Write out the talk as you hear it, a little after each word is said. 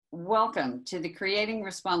Welcome to the Creating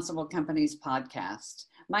Responsible Companies podcast.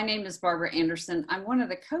 My name is Barbara Anderson. I'm one of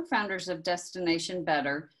the co-founders of Destination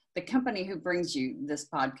Better, the company who brings you this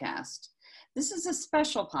podcast. This is a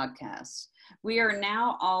special podcast. We are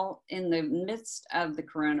now all in the midst of the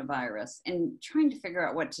coronavirus and trying to figure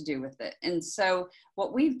out what to do with it. And so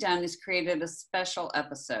what we've done is created a special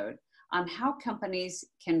episode on how companies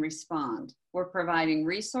can respond. We're providing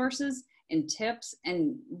resources and tips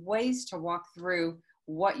and ways to walk through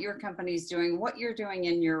what your company is doing, what you're doing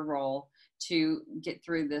in your role to get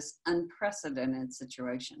through this unprecedented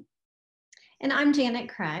situation. And I'm Janet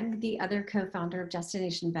Craig, the other co-founder of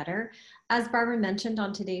Destination Better. As Barbara mentioned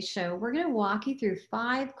on today's show, we're going to walk you through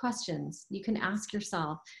 5 questions you can ask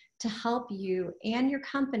yourself to help you and your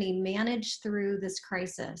company manage through this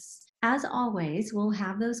crisis. As always, we'll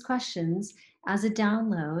have those questions as a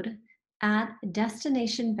download at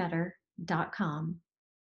destinationbetter.com.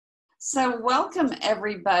 So welcome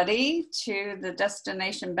everybody to the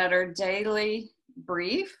Destination Better Daily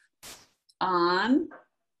Brief on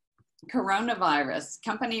coronavirus,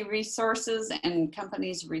 company resources and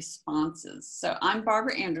companies' responses. So I'm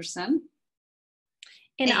Barbara Anderson.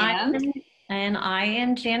 And I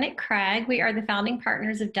am Janet Craig. We are the founding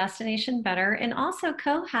partners of Destination Better and also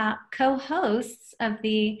co-hosts of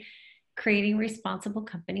the Creating Responsible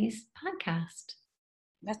Companies podcast.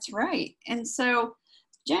 That's right. And so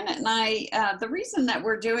Janet and I, the reason that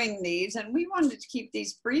we're doing these, and we wanted to keep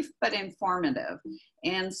these brief but informative.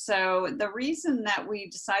 And so the reason that we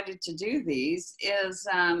decided to do these is,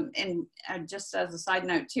 and just as a side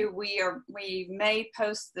note too, we may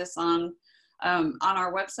post this on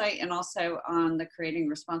our website and also on the Creating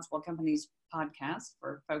Responsible Companies podcast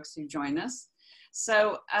for folks who join us.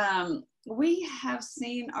 So we have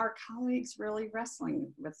seen our colleagues really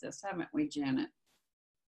wrestling with this, haven't we, Janet?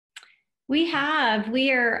 We have.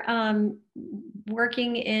 We are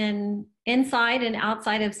working inside and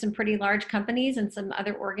outside of some pretty large companies and some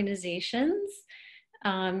other organizations.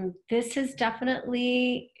 This has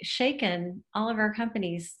definitely shaken all of our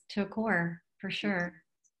companies to a core, for sure.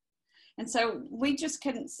 And so we just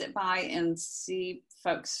couldn't sit by and see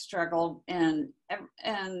folks struggle, and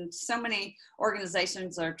so many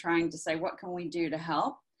organizations are trying to say, what can we do to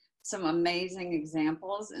help? Some amazing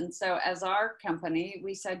examples. And so as our company,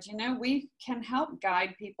 we said, we can help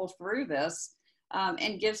guide people through this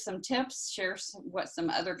and give some tips, share what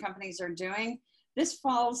some other companies are doing. This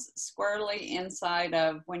falls squarely inside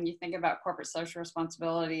of when you think about corporate social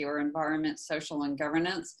responsibility or environment, social, and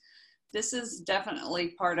governance. This is definitely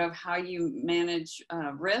part of how you manage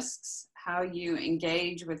risks, how you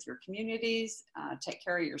engage with your communities, take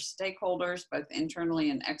care of your stakeholders, both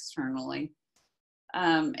internally and externally.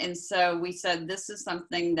 And so we said this is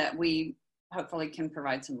something that we hopefully can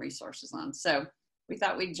provide some resources on. So we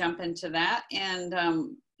thought we'd jump into that and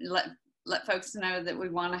let folks know that we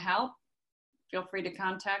want to help. Feel free to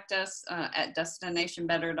contact us at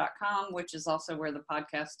destinationbetter.com, which is also where the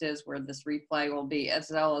podcast is, where this replay will be, as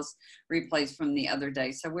well as replays from the other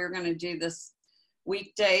day. So we're going to do this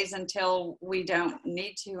weekdays until we don't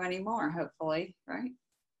need to anymore, hopefully, right?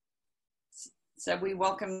 So we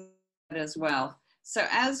welcome it as well. So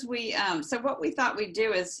as we, so what we thought we'd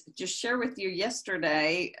do is just share with you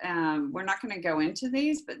yesterday. We're not going to go into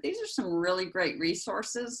these, but these are some really great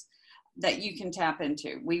resources that you can tap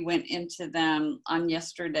into. We went into them on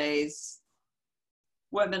yesterday's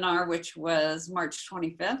webinar, which was March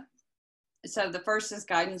 25th. So the first is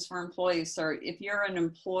guidance for employees. So if you're an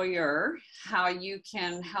employer, how you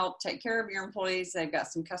can help take care of your employees. They've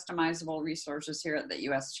got some customizable resources here at the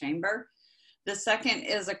U.S. Chamber. The second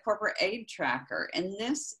is a corporate aid tracker, and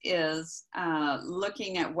this is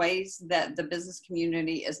looking at ways that the business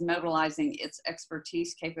community is mobilizing its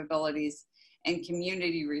expertise, capabilities, and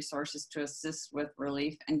community resources to assist with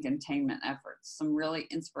relief and containment efforts. Some really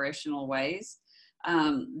inspirational ways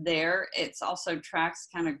there. It's also tracks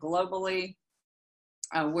kind of globally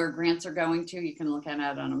where grants are going to. You can look at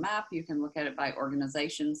it on a map. You can look at it by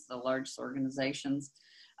organizations, the largest organizations.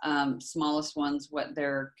 Smallest ones, what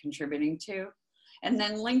they're contributing to. And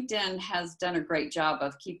then LinkedIn has done a great job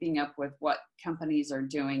of keeping up with what companies are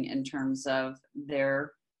doing in terms of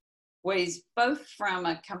their ways, both from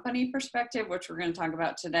a company perspective, which we're going to talk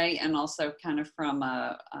about today, and also kind of from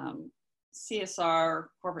a CSR,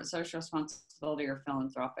 corporate social responsibility, or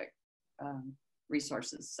philanthropic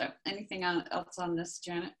resources. So anything else on this,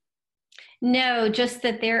 Janet? No, just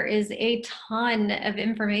that there is a ton of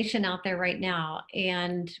information out there right now,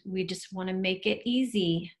 and we just want to make it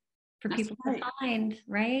easy for people to find,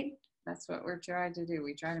 right? That's what we're trying to do.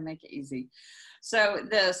 We try to make it easy. So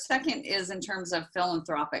the second is in terms of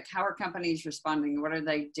philanthropic. How are companies responding? What are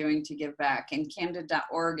they doing to give back? And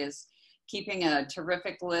Candid.org is keeping a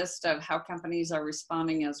terrific list of how companies are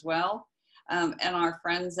responding as well. And our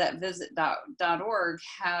friends at visit.org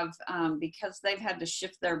have, because they've had to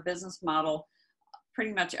shift their business model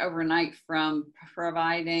pretty much overnight from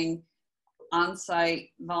providing on-site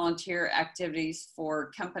volunteer activities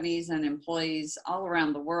for companies and employees all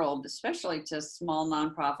around the world, especially to small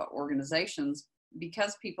nonprofit organizations,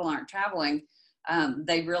 because people aren't traveling,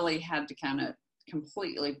 they really had to kind of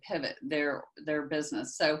completely pivot their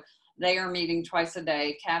business. So they are meeting twice a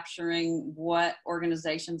day, capturing what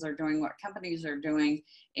organizations are doing, what companies are doing,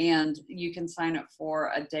 and you can sign up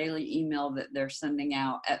for a daily email that they're sending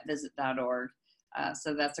out at visit.org.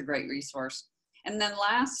 So that's a great resource. And then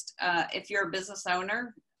last, if you're a business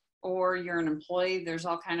owner or you're an employee, there's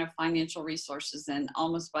all kind of financial resources in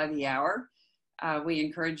Almost by the Hour. We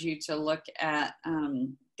encourage you to look at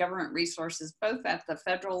government resources, both at the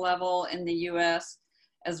federal level in the US,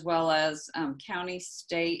 as well as county,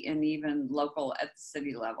 state, and even local at the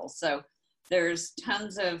city level. So there's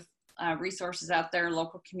tons of resources out there.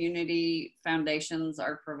 Local community foundations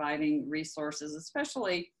are providing resources,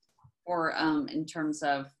 especially for in terms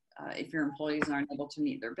of if your employees aren't able to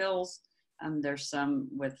meet their bills. There's some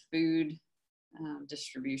with food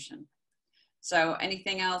distribution. So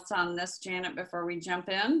anything else on this, Janet, before we jump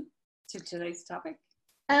in to today's topic?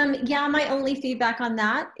 Yeah, my only feedback on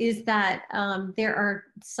that is that there are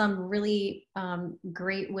some really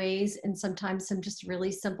great ways, and sometimes some just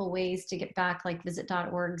really simple ways to get back, like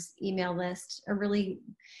visit.org's email list, a really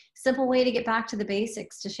simple way to get back to the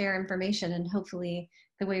basics, to share information, and hopefully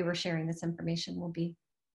the way we're sharing this information will be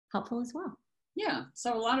helpful as well. Yeah,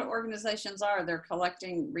 so a lot of organizations they're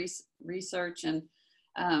collecting research, and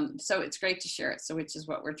so it's great to share it, so which is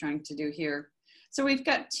what we're trying to do here. So we've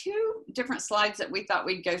got two different slides that we thought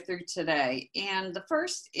we'd go through today. And the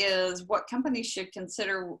first is what companies should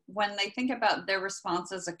consider when they think about their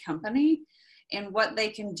response as a company and what they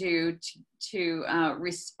can do to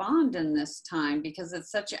respond in this time, because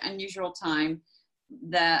it's such an unusual time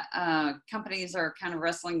that companies are kind of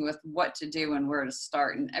wrestling with what to do and where to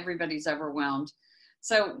start, and everybody's overwhelmed.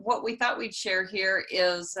 So what we thought we'd share here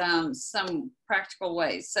is some practical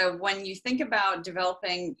ways. So when you think about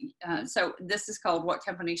developing, so this is called what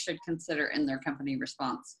companies should consider in their company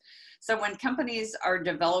response. So when companies are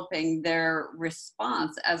developing their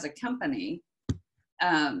response as a company,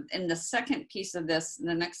 and the second piece of this,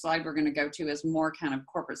 the next slide we're going to go to, is more kind of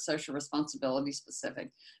corporate social responsibility specific.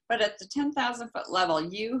 But at the 10,000 foot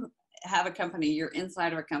level, you have a company, you're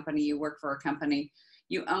inside of a company, you work for a company,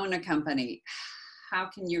 you own a company. How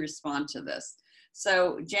can you respond to this?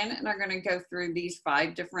 So Janet and I are going to go through these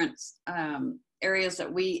 5 different areas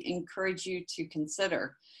that we encourage you to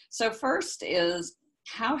consider. So first is,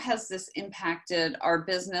 how has this impacted our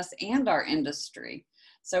business and our industry?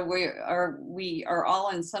 So we are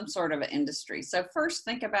all in some sort of an industry. So first,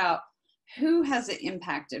 think about, who has it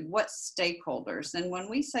impacted? What stakeholders? And when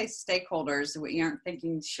we say stakeholders, we aren't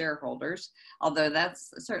thinking shareholders, although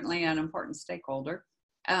that's certainly an important stakeholder.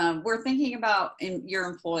 We're thinking about your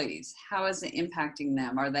employees. How is it impacting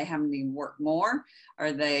them? Are they having to work more?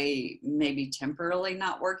 Are they maybe temporarily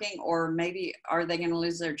not working? Or maybe are they going to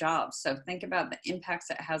lose their jobs? So think about the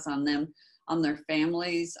impacts it has on them, on their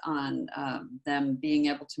families, on them being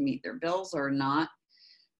able to meet their bills or not.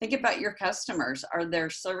 Think about your customers. Are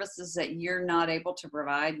there services that you're not able to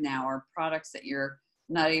provide now, or products that you're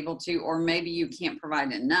not able to, or maybe you can't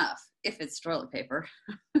provide enough? If it's toilet paper,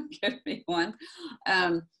 could be one.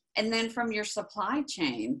 And then from your supply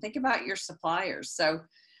chain, think about your suppliers. So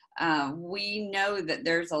we know that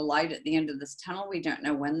there's a light at the end of this tunnel. We don't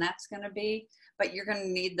know when that's going to be, but you're going to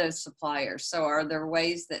need those suppliers. So are there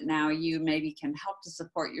ways that now you maybe can help to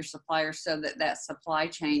support your suppliers so that that supply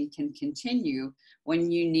chain can continue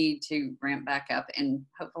when you need to ramp back up? And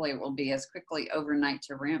hopefully it will be as quickly overnight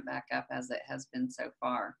to ramp back up as it has been so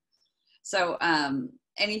far. So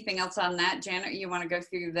anything else on that, Janet? You want to go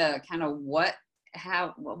through the kind of what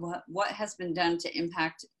has been done to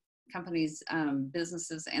impact companies,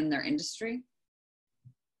 businesses, and their industry?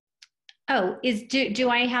 Oh, do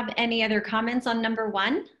I have any other comments on number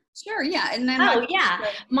 1? Sure, yeah. And then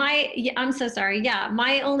I'm so sorry. Yeah,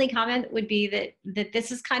 my only comment would be that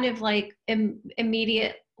this is kind of like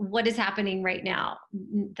immediate, what is happening right now.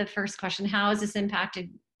 The first question, how has this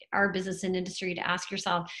impacted our business and industry, to ask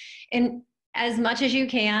yourself. And as much as you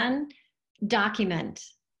can, document.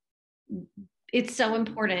 It's so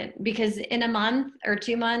important because in a month or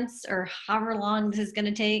 2 months or however long this is going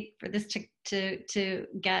to take for this to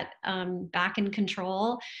get back in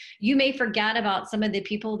control, you may forget about some of the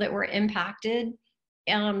people that were impacted,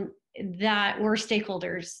 that were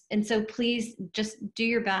stakeholders. And so please just do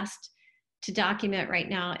your best to document right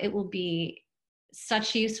now. It will be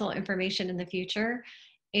such useful information in the future.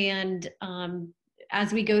 And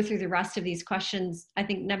as we go through the rest of these questions, I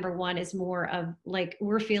think number one is more of like,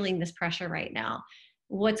 we're feeling this pressure right now.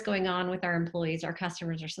 What's going on with our employees, our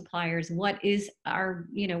customers, our suppliers? What is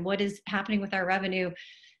what is happening with our revenue?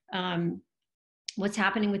 What's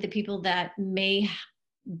happening with the people that may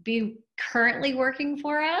be currently working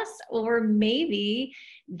for us, or maybe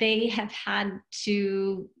they have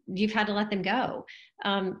you've had to let them go.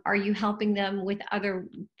 Are you helping them with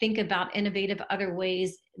think about innovative other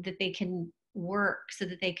ways that they can work so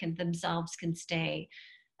that they themselves can stay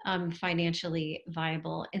financially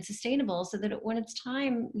viable and sustainable, so that when it's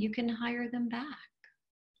time, you can hire them back.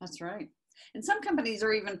 That's right. And some companies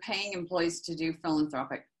are even paying employees to do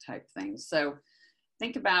philanthropic type things. So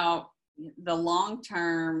think about the long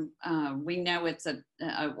term. We know it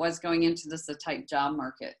was going into this a tight job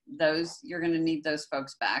market. You're going to need those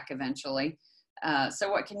folks back eventually.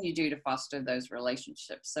 So what can you do to foster those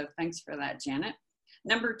relationships? So thanks for that, Janet.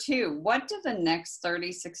 Number two, what do the next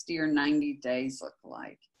 30, 60, or 90 days look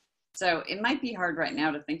like? So it might be hard right now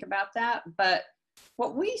to think about that, but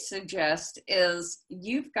what we suggest is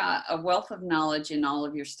you've got a wealth of knowledge in all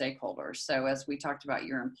of your stakeholders. So as we talked about,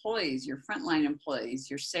 your employees, your frontline employees,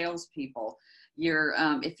 your salespeople,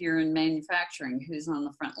 if you're in manufacturing, who's on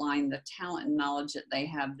the front line, the talent and knowledge that they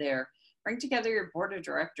have there. Bring together your board of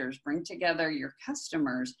directors, bring together your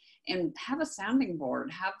customers, and have a sounding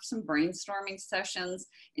board, have some brainstorming sessions,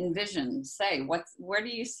 envision, say, where do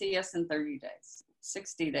you see us in 30 days,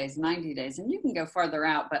 60 days, 90 days? And you can go farther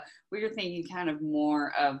out, but we are thinking kind of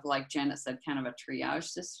more of, like Janet said, kind of a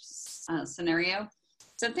triage scenario.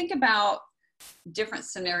 So think about different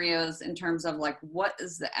scenarios in terms of like, what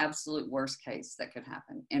is the absolute worst case that could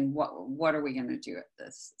happen, and what are we going to do at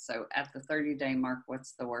this? So at the 30-day mark,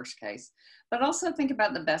 what's the worst case? But also think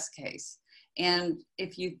about the best case. And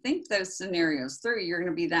if you think those scenarios through, you're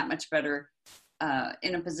going to be that much better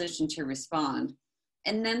in a position to respond.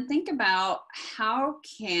 And then think about, how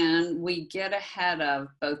can we get ahead of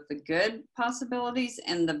both the good possibilities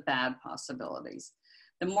and the bad possibilities?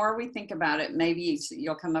 The more we think about it, maybe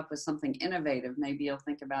you'll come up with something innovative. Maybe you'll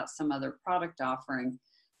think about some other product offering.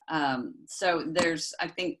 So I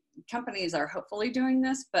think companies are hopefully doing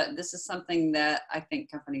this, but this is something that I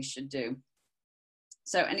think companies should do.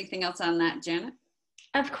 So anything else on that, Janet?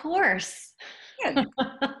 Of course. Good.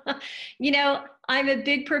 I'm a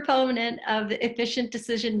big proponent of efficient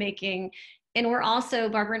decision making. And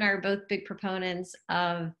Barbara and I are both big proponents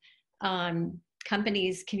of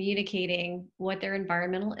companies communicating what their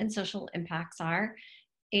environmental and social impacts are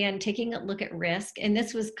and taking a look at risk. And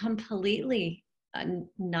this was completely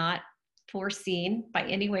not foreseen by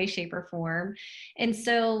any way, shape, or form. And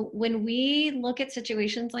so when we look at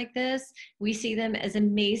situations like this, we see them as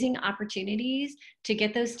amazing opportunities to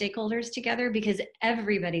get those stakeholders together, because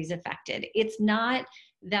everybody's affected. It's not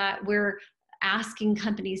that we're asking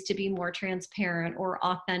companies to be more transparent or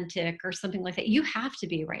authentic or something like that. You have to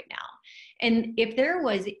be right now. And if there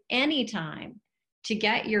was any time to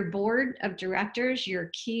get your board of directors, your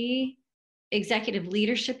key executive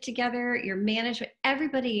leadership together, your management,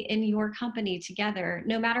 everybody in your company together,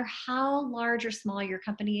 no matter how large or small your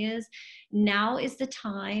company is, now is the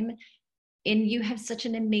time. And you have such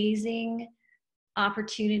an amazing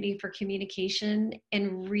opportunity for communication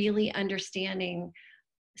and really understanding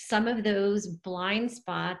some of those blind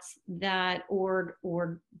spots that or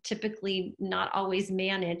typically not always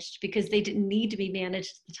managed because they didn't need to be managed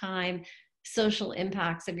at the time, social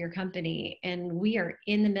impacts of your company. And we are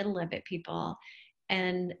in the middle of it, people.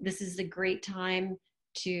 And this is a great time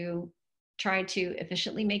to try to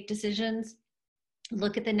efficiently make decisions.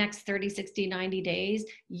 Look at the next 30, 60, 90 days.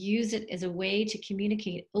 Use it as a way to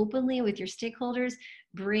communicate openly with your stakeholders.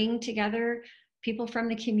 Bring together people from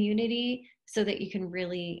the community so that you can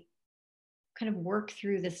really kind of work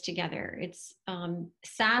through this together. It's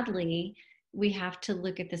sadly, we have to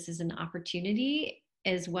look at this as an opportunity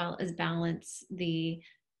as well as balance the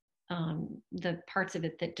parts of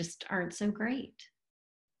it that just aren't so great.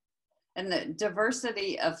 And the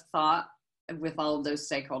diversity of thought with all of those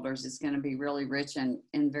stakeholders is going to be really rich and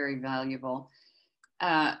very valuable.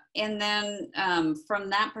 And then from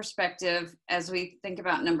that perspective, as we think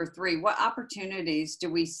about number 3, what opportunities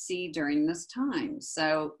do we see during this time?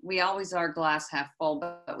 So we always are glass half full,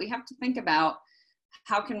 but we have to think about,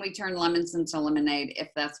 how can we turn lemons into lemonade if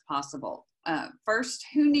that's possible? first,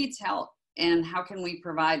 who needs help and how can we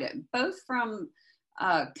provide it? Both from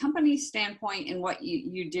a company standpoint and what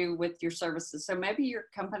you do with your services. So maybe your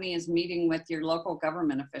company is meeting with your local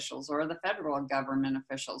government officials or the federal government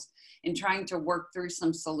officials and trying to work through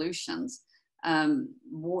some solutions.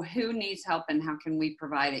 Who needs help and how can we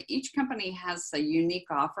provide it? Each company has a unique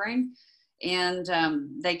offering, and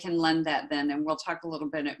they can lend that then. And we'll talk a little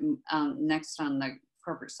bit next on the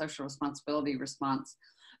corporate social responsibility response.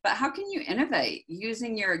 But how can you innovate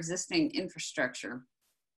using your existing infrastructure?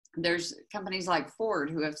 There's companies like Ford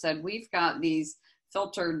who have said, we've got these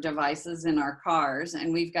filter devices in our cars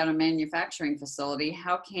and we've got a manufacturing facility.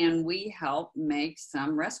 How can we help make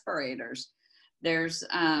some respirators? There's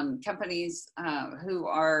companies who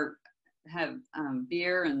have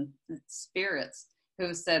beer and spirits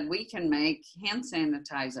who said we can make hand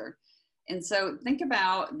sanitizer. And so think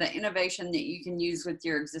about the innovation that you can use with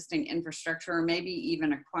your existing infrastructure, or maybe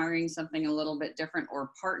even acquiring something a little bit different,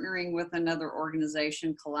 or partnering with another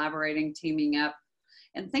organization, collaborating, teaming up.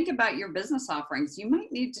 And think about your business offerings. You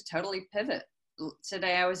might need to totally pivot.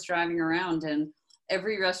 Today I was driving around and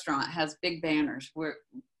every restaurant has big banners.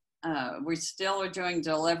 We still are doing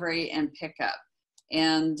delivery and pickup.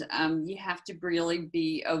 And you have to really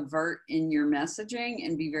be overt in your messaging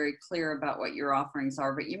and be very clear about what your offerings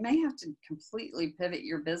are, but you may have to completely pivot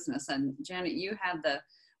your business. And Janet, you had the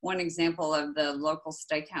one example of the local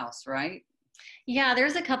steakhouse, right? Yeah,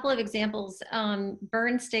 there's a couple of examples.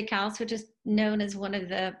 Bern's Steakhouse, which is known as one of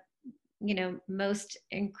the most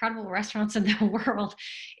incredible restaurants in the world,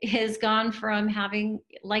 has gone from having,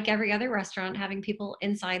 like every other restaurant, having people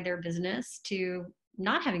inside their business to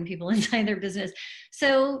not having people inside their business.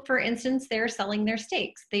 So for instance, they're selling their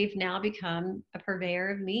steaks. They've now become a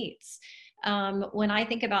purveyor of meats. When I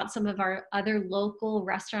think about some of our other local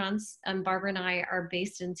restaurants, Barbara and I are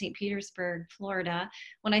based in St. Petersburg, Florida.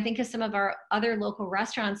 When I think of some of our other local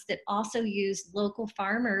restaurants that also use local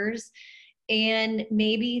farmers, and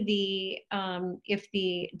maybe if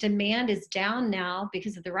the demand is down now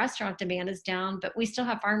because of the restaurant demand is down, but we still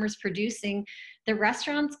have farmers producing, the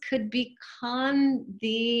restaurants could become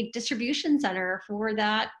the distribution center for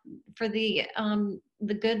the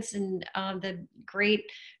goods and the great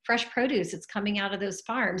fresh produce that's coming out of those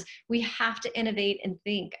farms. We have to innovate and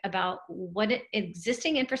think about what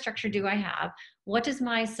existing infrastructure do I have? What does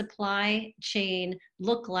my supply chain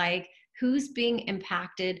look like? Who's being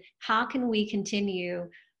impacted? How can we continue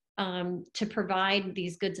to provide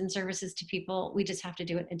these goods and services to people? We just have to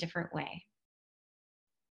do it a different way.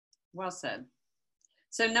 Well said.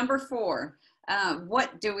 So number 4,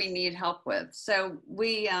 what do we need help with? So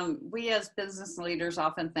we as business leaders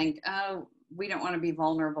often think, oh, we don't want to be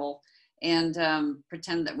vulnerable and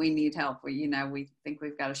pretend that we need help. We think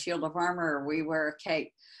we've got a shield of armor or we wear a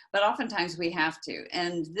cape. But oftentimes we have to.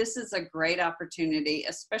 And this is a great opportunity,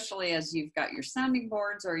 especially as you've got your sounding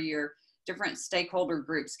boards or your different stakeholder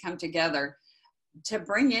groups come together, to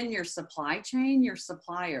bring in your supply chain, your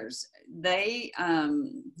suppliers.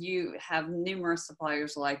 You have numerous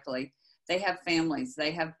suppliers likely. They have families,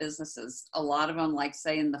 they have businesses. A lot of them, like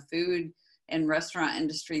say in the food and restaurant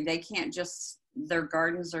industry, they can't just, their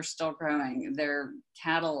gardens are still growing, their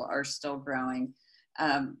cattle are still growing.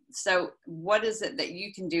 So what is it that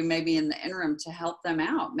you can do maybe in the interim to help them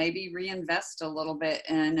out? Maybe reinvest a little bit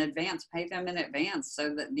in advance, pay them in advance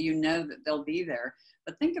so that you know that they'll be there.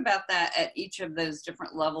 But think about that at each of those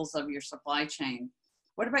different levels of your supply chain.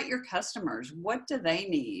 What about your customers? What do they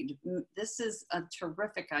need? This is a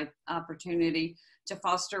terrific opportunity to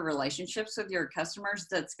foster relationships with your customers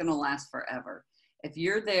that's going to last forever. If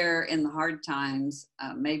you're there in the hard times,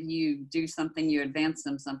 maybe you do something, you advance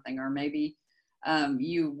them something, or maybe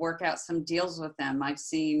you work out some deals with them. I've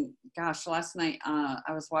seen, last night I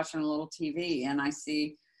was watching a little TV and I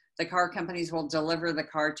see the car companies will deliver the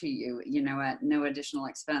car to you, at no additional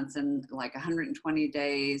expense, and like 120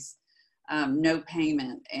 days, no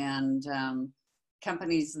payment. And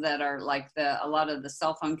companies that are like a lot of the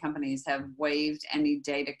cell phone companies have waived any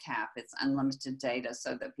data cap. It's unlimited data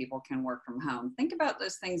so that people can work from home. Think about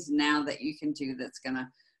those things now that you can do that's going to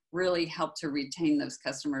really help to retain those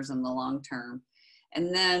customers in the long term.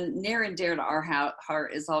 And then near and dear to our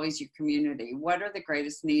heart is always your community. What are the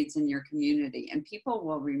greatest needs in your community? And people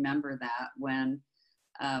will remember that when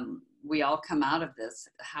we all come out of this,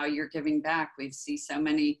 how you're giving back. We see so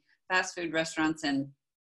many fast food restaurants and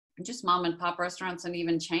just mom and pop restaurants and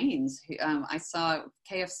even chains. I saw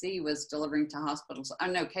KFC was delivering to hospitals. Oh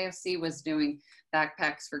no, KFC was doing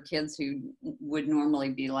backpacks for kids who would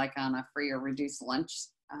normally be like on a free or reduced lunch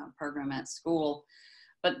program at school.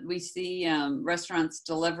 But we see restaurants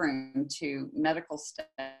delivering to medical staff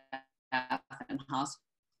and hospitals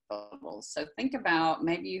profitable. So think about,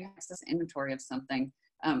 maybe you have this inventory of something.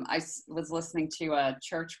 Was listening to a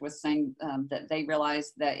church was saying that they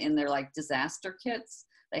realized that in their like disaster kits,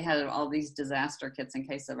 they had all these disaster kits in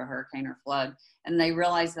case of a hurricane or flood. And they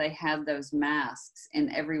realized they had those masks in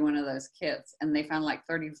every one of those kits. And they found like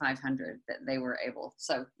 3,500 that they were able.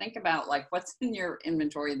 So think about like what's in your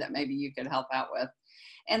inventory that maybe you could help out with.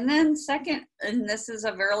 And then second, and this is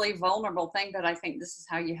a very vulnerable thing, but I think this is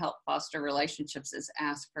how you help foster relationships, is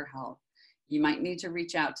ask for help. You might need to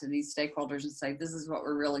reach out to these stakeholders and say, this is what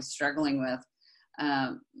we're really struggling with.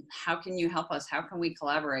 How can you help us? How can we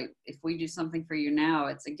collaborate? If we do something for you now,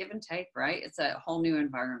 it's a give and take, right? It's a whole new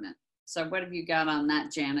environment. So what have you got on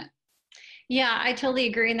that, Janet? Yeah, I totally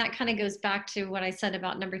agree. And that kind of goes back to what I said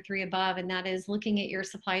about number 3 above, and that is looking at your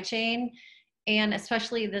supply chain, and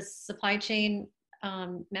especially the supply chain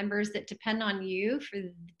members that depend on you for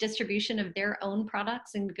the distribution of their own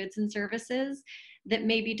products and goods and services that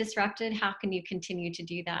may be disrupted. How can you continue to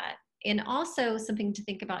do that? And also something to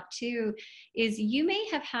think about too is you may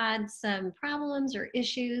have had some problems or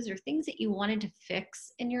issues or things that you wanted to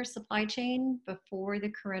fix in your supply chain before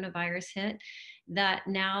the coronavirus hit, that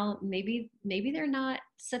now maybe they're not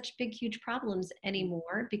such big, huge problems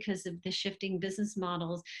anymore because of the shifting business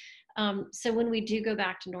models. So when we do go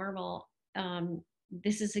back to normal,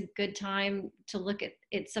 this is a good time to look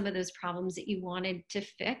at some of those problems that you wanted to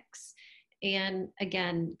fix, and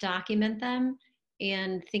again, document them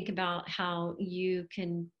and think about how you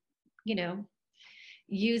can,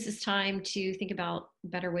 use this time to think about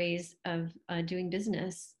better ways of doing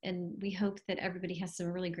business. And we hope that everybody has some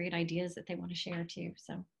really great ideas that they want to share too.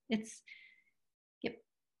 So it's, yep.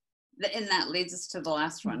 And that leads us to the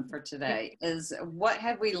last one for today, is what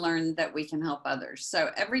have we learned that we can help others? So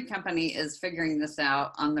every company is figuring this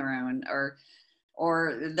out on their own,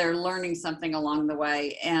 or they're learning something along the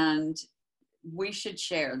way, and we should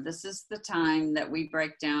share. This is the time that we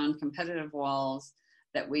break down competitive walls,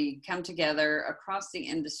 that we come together across the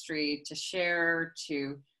industry to share,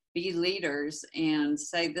 to be leaders and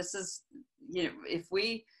say, this is,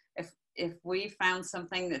 if we found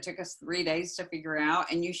something that took us 3 days to figure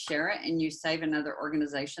out, and you share it and you save another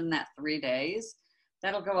organization that 3 days,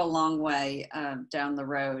 that'll go a long way down the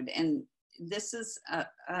road. And this is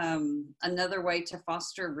another way to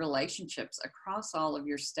foster relationships across all of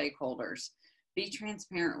your stakeholders. Be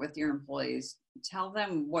transparent with your employees. Tell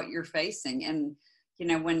them what you're facing. And,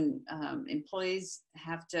 when employees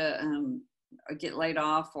have to get laid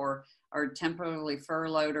off or temporarily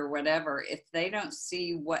furloughed or whatever, if they don't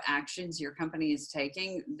see what actions your company is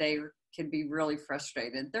taking, they could be really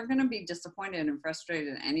frustrated. They're going to be disappointed and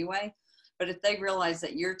frustrated anyway. But if they realize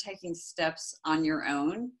that you're taking steps on your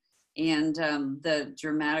own, and the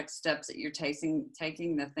dramatic steps that you're taking,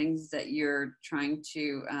 the things that you're trying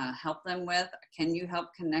to help them with, can you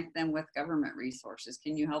help connect them with government resources?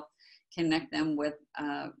 Can you help connect them with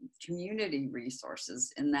community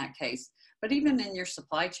resources in that case? But even in your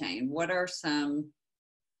supply chain, what are some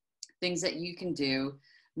things that you can do,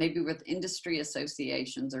 maybe with industry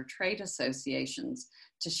associations or trade associations,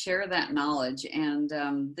 to share that knowledge?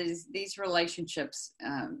 And these relationships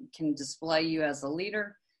can display you as a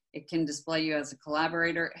leader. It can display you as a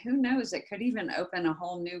collaborator. Who knows? It could even open a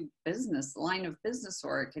whole new line of business,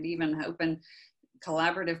 or it could even open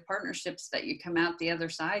collaborative partnerships that you come out the other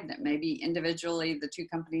side, that maybe individually the two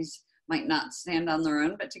companies might not stand on their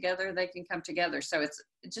own, but together they can come together. So it's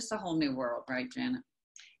just a whole new world, right, Janet?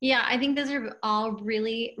 Yeah, I think those are all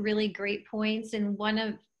really, really great points. And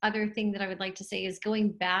one other thing that I would like to say is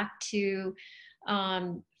going back to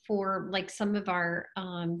for like some of our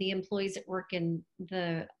the employees that work in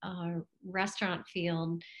the restaurant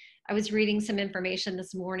field. I was reading some information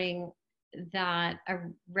this morning that a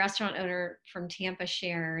restaurant owner from Tampa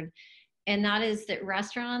shared, and that is that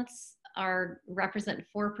restaurants represent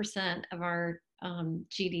 4% of our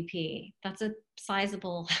GDP. That's a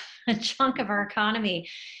sizable chunk of our economy.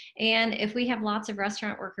 And if we have lots of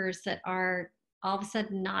restaurant workers that are all of a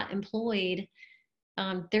sudden not employed,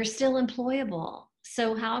 they're still employable.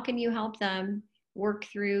 So how can you help them work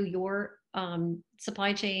through your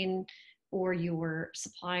supply chain or your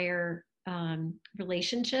supplier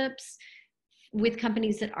relationships with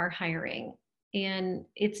companies that are hiring? And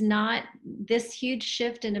it's not this huge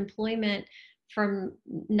shift in employment from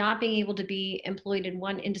not being able to be employed in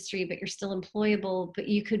one industry, but you're still employable, but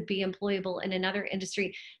you could be employable in another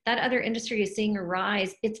industry. That other industry is seeing a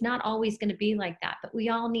rise. It's not always going to be like that, but we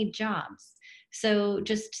all need jobs. So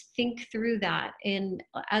just think through that. And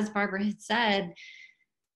as Barbara had said,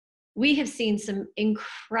 we have seen some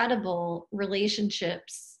incredible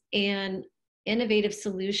relationships and innovative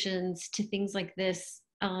solutions to things like this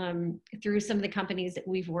through some of the companies that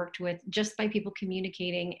we've worked with, just by people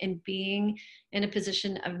communicating and being in a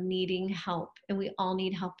position of needing help. And we all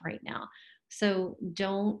need help right now. So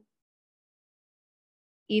don't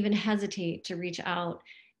even hesitate to reach out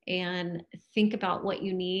and think about what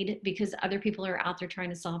you need, because other people are out there trying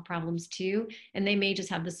to solve problems too, and they may just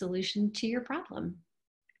have the solution to your problem.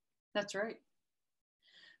 That's right.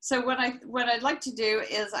 So what I'd like to do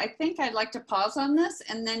is, I think I'd like to pause on this,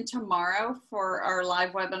 and then tomorrow for our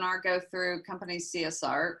live webinar, go through company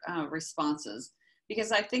CSR responses,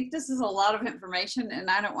 because I think this is a lot of information and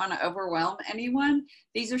I don't want to overwhelm anyone.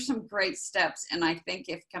 These are some great steps, and I think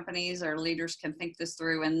if companies or leaders can think this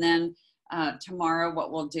through, and then tomorrow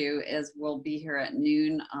what we'll do is we'll be here at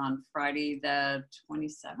noon on Friday the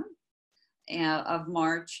 27th of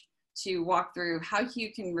March to walk through how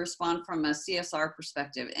you can respond from a CSR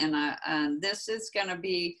perspective. And this is going to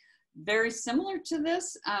be very similar to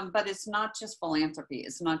this, but it's not just philanthropy.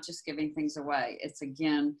 It's not just giving things away. It's,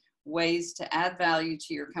 again, ways to add value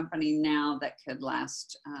to your company now that could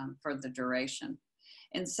last for the duration.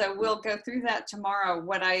 And so we'll go through that tomorrow.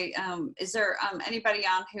 Is there anybody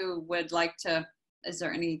on who would like to, is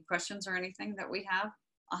there any questions or anything that we have?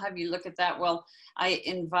 I'll have you look at that. Well, I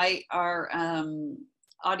invite our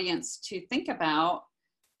audience to think about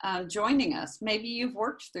joining us. Maybe you've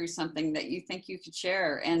worked through something that you think you could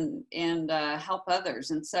share and help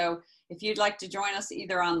others. And so if you'd like to join us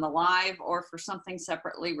either on the live or for something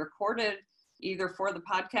separately recorded, either for the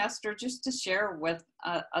podcast or just to share with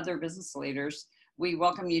other business leaders, we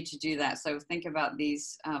welcome you to do that. So think about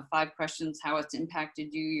these 5 questions: how it's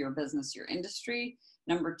impacted you, your business, your industry.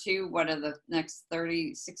 Number 2, what are the next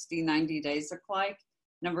 30, 60, 90 days look like?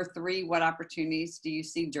 Number 3, what opportunities do you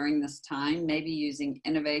see during this time, maybe using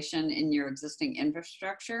innovation in your existing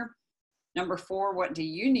infrastructure? Number 4, what do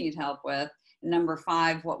you need help with? And number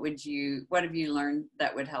 5, what have you learned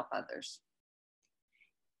that would help others?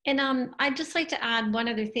 And I'd just like to add one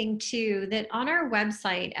other thing too, that on our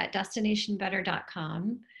website at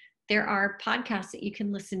destinationbetter.com, there are podcasts that you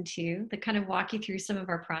can listen to that kind of walk you through some of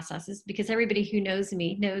our processes, because everybody who knows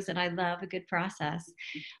me knows that I love a good process.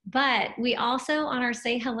 But we also, on our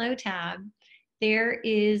Say Hello tab, there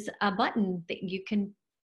is a button that you can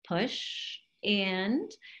push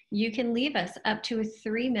and you can leave us up to a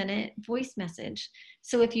 3-minute voice message.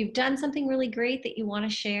 So if you've done something really great that you want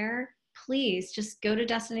to share, please just go to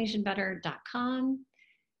destinationbetter.com,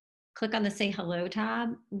 click on the Say Hello tab,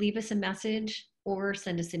 leave us a message, or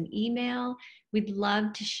send us an email. We'd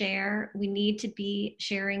love to share. We need to be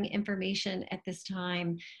sharing information at this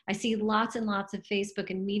time. I see lots and lots of Facebook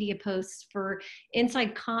and media posts for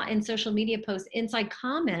and social media posts, inside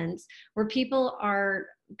comments, where people are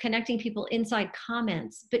connecting people inside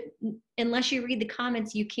comments, but unless you read the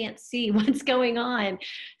comments, you can't see what's going on.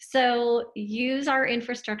 So use our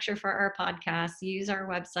infrastructure for our podcast, use our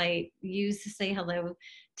website, use the Say Hello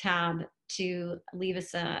tab to leave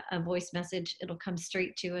us a voice message. It'll come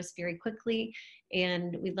straight to us very quickly.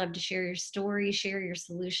 And we'd love to share your story, share your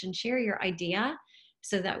solution, share your idea,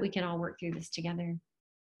 so that we can all work through this together.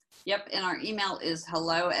 Yep, and our email is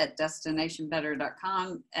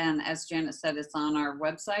hello@destinationbetter.com. And as Janet said, it's on our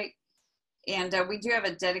website. And we do have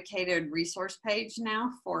a dedicated resource page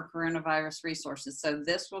now for coronavirus resources. So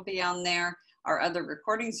this will be on there. Our other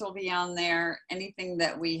recordings will be on there. Anything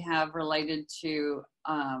that we have related to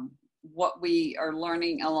what we are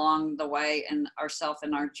learning along the way and ourselves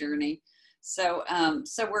in our journey. So,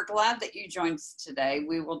 so we're glad that you joined us today.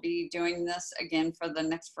 We will be doing this again for the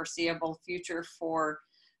next foreseeable future for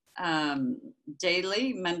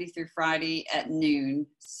daily, Monday through Friday at noon.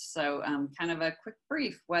 So kind of a quick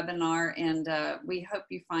brief webinar, and we hope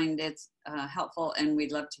you find it helpful, and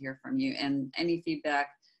we'd love to hear from you and any feedback,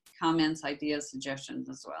 comments, ideas, suggestions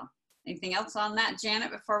as well. Anything else on that, Janet,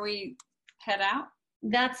 before we head out?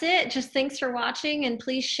 That's it. Just thanks for watching, and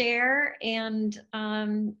please share and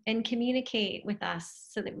communicate with us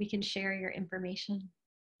so that we can share your information.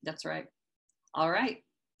 That's right. All right.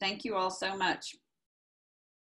 Thank you all so much.